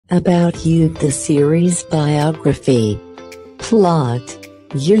About You, the series biography. Plot: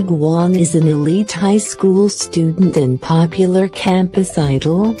 Guang is an elite high school student and popular campus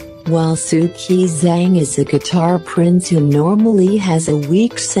idol, while Xu Qi Zhang is a guitar prince who normally has a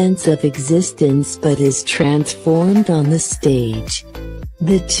weak sense of existence but is transformed on the stage.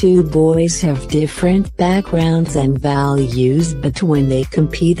 The two boys have different backgrounds and values, but when they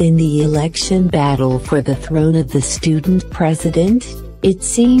compete in the election battle for the throne of the student president, it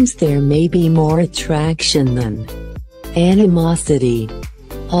seems there may be more attraction than animosity.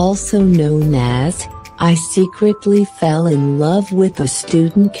 Also known as, I secretly fell in love with the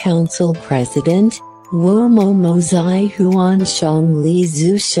student council president, Momo Zai Huan Shang Li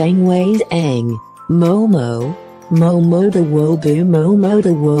Zhu Sheng Wei Ang, Momo, Momo the Wobu Momo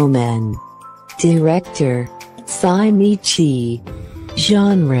the Woman. Director, Tsai Chieh.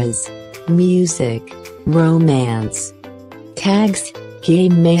 Genres: music, romance. Tags: gay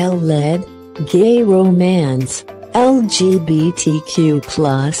male-led, gay romance, LGBTQ+,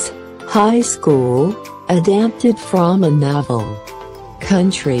 high school, adapted from a novel.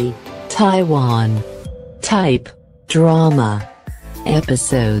 Country: Taiwan. Type: drama.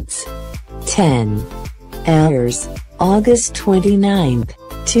 Episodes: 10. Airs: August 29,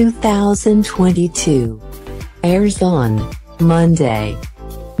 2022. Airs on Monday.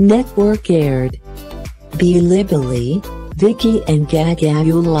 Network aired: Bilibili, Viki and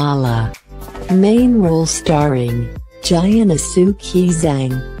GagaOOLala. Main role starring Xu Qi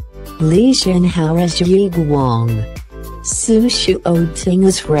Zhang, Li Zhenhao as Guang, Su Ting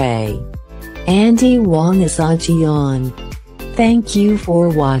as Ray, Andy Wong as Jian. Thank you for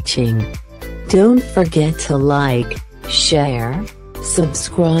watching. Don't forget to like, share,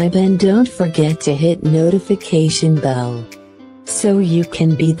 subscribe, and don't forget to hit notification bell, so you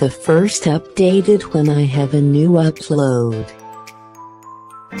can be the first updated when I have a new upload.